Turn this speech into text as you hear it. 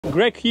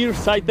Greg here,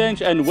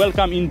 SiteEng, and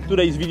welcome in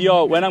today's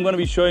video when I'm going to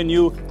be showing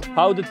you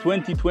how the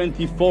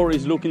 2024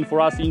 is looking for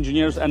us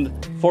engineers and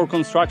for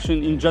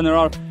construction in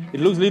general.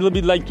 It looks a little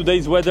bit like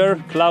today's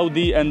weather,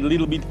 cloudy and a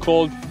little bit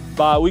cold,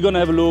 but we're going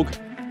to have a look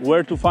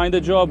where to find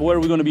a job, where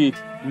we're going to be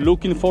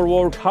looking for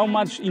work, how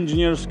much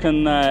engineers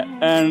can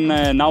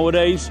earn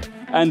nowadays,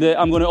 and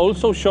I'm going to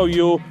also show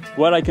you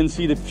where I can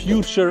see the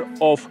future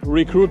of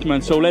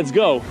recruitment. So let's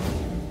go.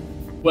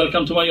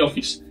 Welcome to my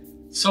office.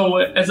 So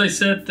as I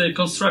said, the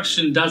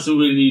construction doesn't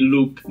really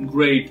look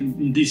great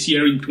this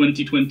year in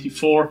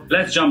 2024.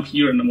 Let's jump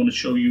here and I want to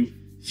show you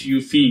a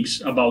few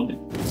things about it.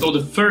 So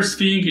the first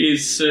thing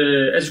is,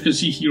 as you can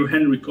see here,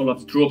 Henry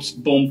collapse drops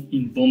bomb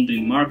in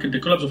bonding market. The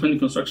collapse of Henry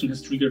Construction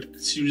has triggered a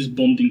serious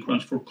bonding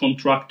crunch for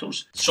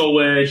contractors. So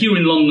here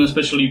in London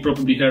especially, you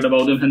probably heard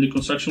about them. Henry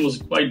Construction was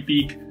a quite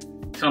big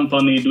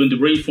company doing the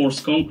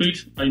reinforced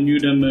concrete. I knew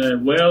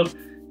them well.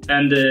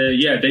 And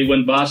yeah, they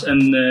went bust,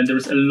 and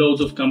there's a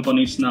lot of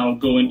companies now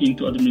going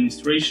into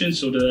administration.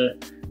 So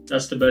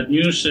that's the bad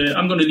news.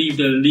 I'm going to leave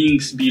the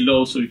links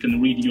below so you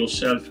can read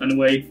yourself.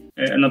 Anyway,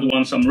 another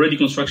one, some Ready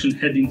Construction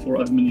heading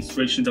for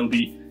administration. That will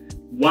be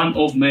one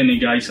of many,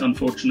 guys.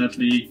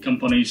 Unfortunately,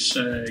 companies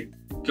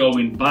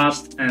going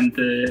bust, and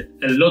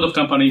a lot of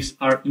companies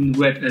are in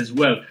red as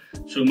well.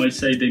 So you might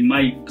say they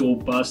might go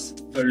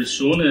bust very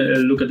soon.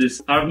 Look at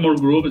this Ardmore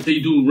Group. They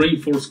do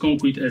reinforced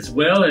concrete as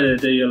well.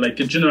 They are like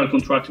a general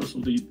contractor, so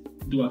they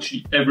do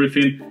actually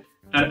everything.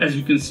 As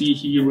you can see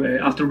here,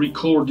 after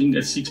recording a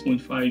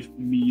 6.5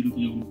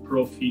 million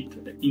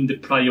profit in the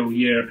prior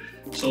year.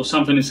 So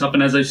something has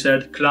happened. As I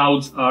said,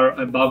 clouds are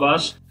above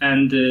us,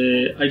 and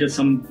I got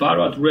some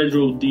Barratt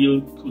Redrow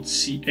deal could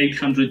see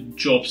 800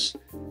 jobs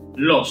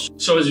lost.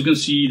 So as you can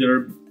see, there are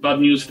bad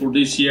news for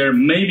this year.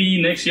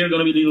 Maybe next year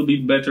gonna be a little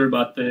bit better,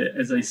 but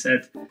as I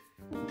said,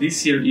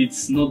 this year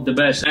it's not the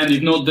best. And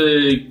if not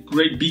the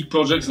great big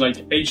projects like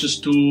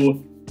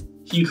HS2,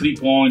 Hinkley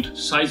Point,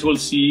 Sizewell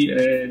C,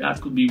 that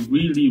could be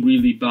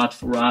really bad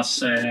for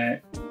us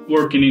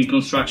working in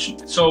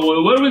construction. So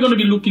where we're going to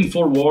be looking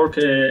for work,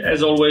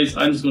 as always,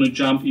 I'm just going to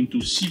jump into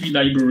CV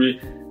library,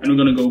 and we're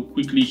going to go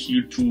quickly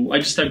here to, I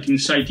just typed in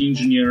site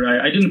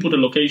engineer. I didn't put a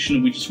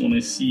location, we just want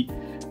to see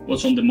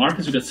what's on the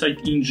market. So we got site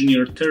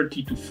engineer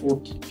 30 to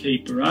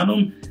 40k per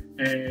annum,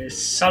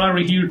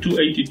 salary here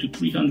 280 to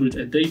 300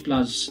 a day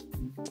plus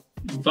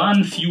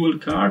van fuel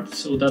card.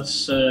 So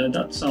that's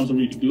that sounds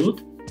really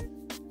good.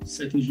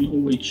 Site engineer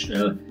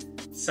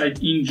OHL, site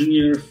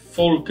engineer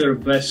Volker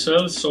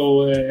Vessel,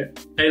 so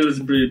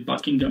Aylesbury,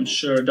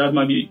 Buckinghamshire. That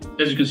might be,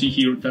 as you can see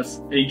here, that's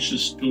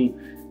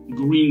HS2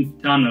 Green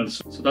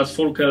Tunnels. So that's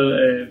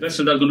Volker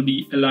Vessel. That's going to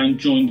be a line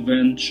joint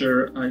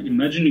venture, I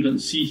imagine. You can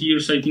see here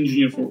site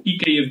engineer for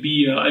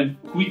EKFB. I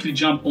quickly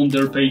jump on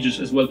their pages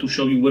as well to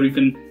show you where you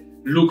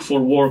can look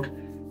for work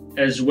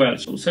as well.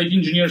 So site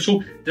engineer.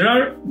 So there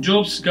are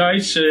jobs,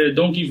 guys.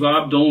 Don't give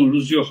up. Don't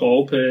lose your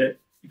hope.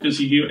 You can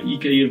see here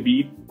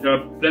EKFB. There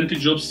are plenty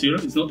of jobs here.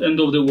 It's not end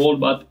of the world,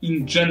 but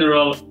in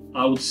general,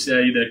 I would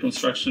say the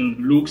construction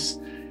looks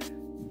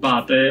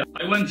bad.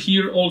 I went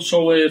here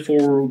also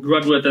for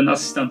graduate and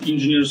assistant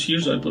engineers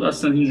here. So I put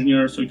assistant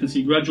engineer. So you can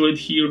see graduate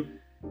here.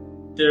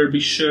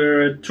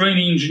 Derbyshire,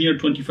 trainee engineer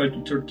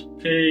 25 to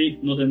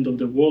 30k. Not end of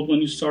the world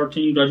when you're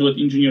starting. Graduate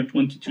engineer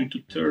 22 to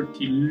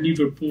 30.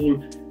 Liverpool,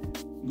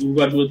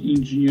 graduate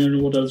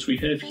engineer. What else we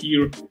have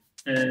here?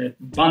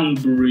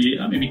 Bunbury,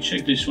 maybe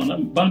check this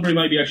one. Bunbury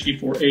might be actually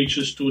for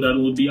HS2.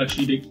 That would be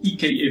actually the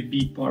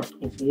EKFB part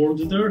of work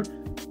there.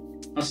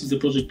 As is the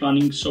project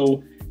planning.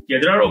 So yeah,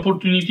 there are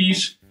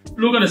opportunities.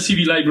 Look at the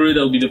CV library. That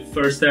will be the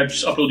first step.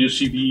 Just upload your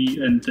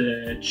CV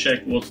and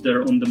check what's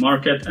there on the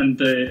market. And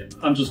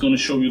I'm just going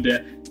to show you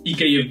the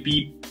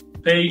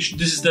EKFB page.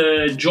 This is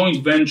the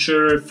joint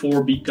venture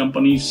for big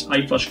companies,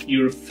 IFASH,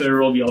 Kier,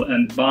 Ferrovial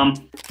and BAM,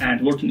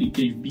 and working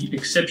EKFB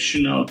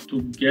exceptional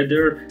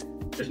together.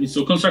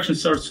 So construction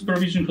starts,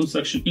 supervision,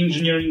 construction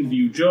engineering,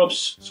 view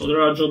jobs. So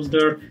there are jobs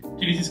there.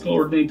 Utilities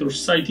coordinator,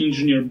 site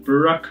engineer,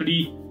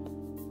 Brackley,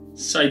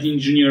 site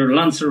engineer,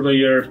 land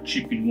surveyor,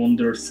 Chipping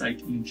Wonder,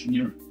 site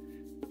engineer,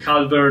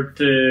 Calvert.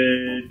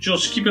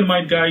 Just keep in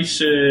mind, guys,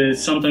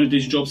 sometimes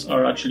these jobs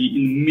are actually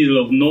in the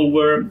middle of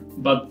nowhere,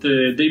 but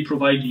they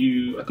provide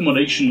you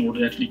accommodation, or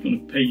they're actually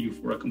going to pay you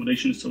for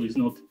accommodation, so it's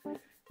not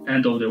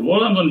end of the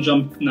world. I'm going to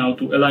jump now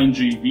to Align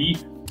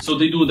JV. So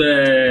they do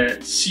the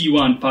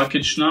C1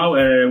 package now,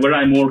 where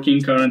I'm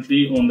working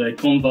currently on the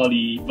Con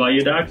Valley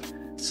Viaduct.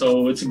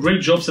 So it's a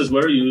great jobs as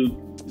well.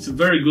 It's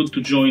very good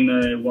to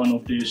join one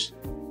of these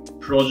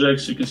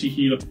projects. You can see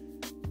here,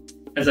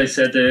 as I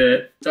said,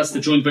 that's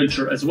the joint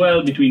venture as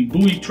well between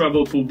Bouygues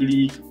Travaux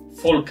Publics,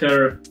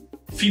 Volker,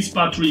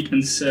 Fitzpatrick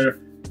and Sir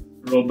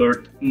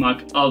Robert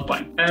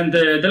McAlpine. And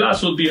the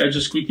last would be, I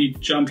just quickly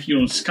jump here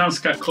on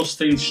Skanska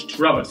Costain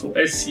Travel, so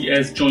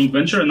SCS joint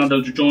venture,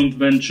 another joint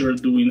venture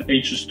doing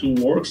HS2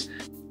 works.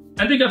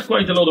 And they got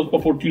quite a lot of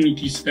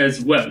opportunities as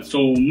well.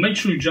 So make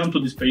sure you jump to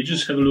these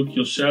pages, have a look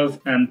yourself,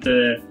 and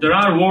there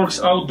are works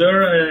out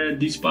there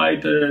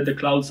despite the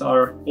clouds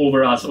are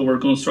over us, over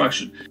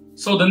construction.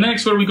 So the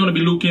next where we're going to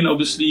be looking,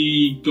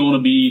 obviously going to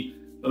be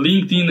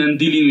LinkedIn and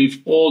dealing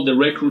with all the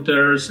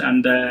recruiters,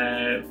 and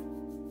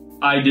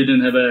I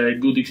didn't have a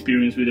good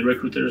experience with the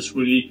recruiters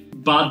really.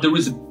 But there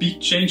is a big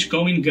change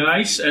coming,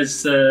 guys,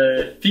 as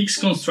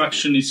fixed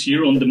construction is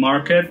here on the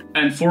market.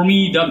 And for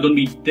me, that's gonna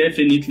be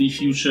definitely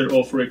future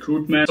of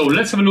recruitment. So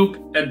let's have a look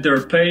at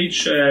their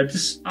page.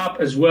 This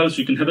app as well, so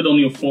you can have it on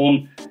your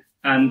phone.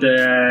 And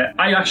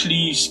I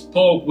actually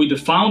spoke with the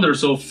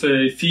founders of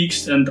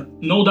Fixed, and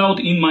no doubt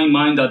in my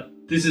mind that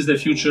this is the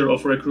future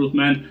of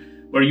recruitment,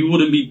 where you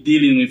wouldn't be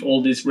dealing with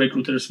all these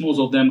recruiters. Most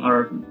of them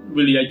are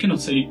really, I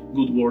cannot say a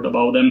good word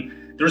about them.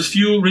 There's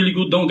few really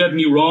good, don't get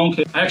me wrong.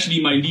 I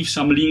actually might leave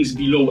some links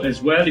below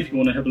as well if you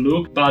want to have a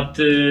look. But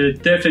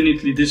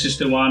definitely this is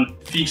the one,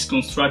 Fixed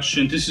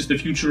Construction. This is the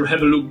future.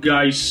 Have a look,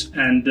 guys.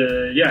 And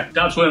yeah,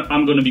 that's where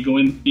I'm going to be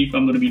going if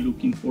I'm going to be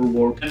looking for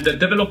work. And the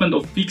development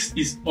of Fixed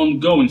is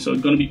ongoing, so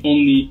it's going to be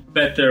only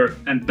better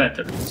and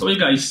better. So yeah,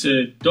 guys,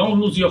 don't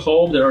lose your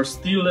hope. There are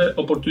still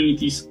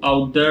opportunities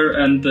out there.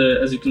 And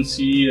as you can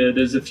see,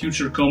 there's a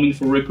future coming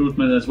for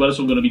recruitment as well.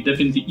 So it's going to be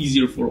definitely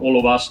easier for all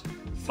of us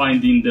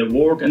finding the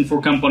work, and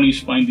for companies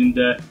finding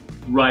the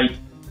right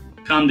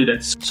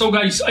candidates. So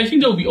guys, I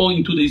think that'll be all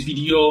in today's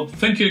video.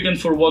 Thank you again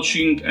for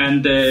watching,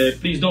 and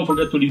please don't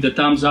forget to leave the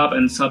thumbs up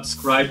and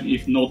subscribe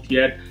if not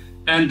yet.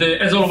 And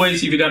as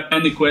always, if you got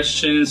any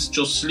questions,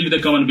 just leave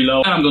the comment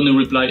below and I'm going to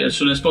reply as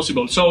soon as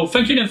possible. So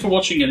thank you again for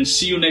watching, and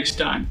see you next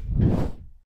time.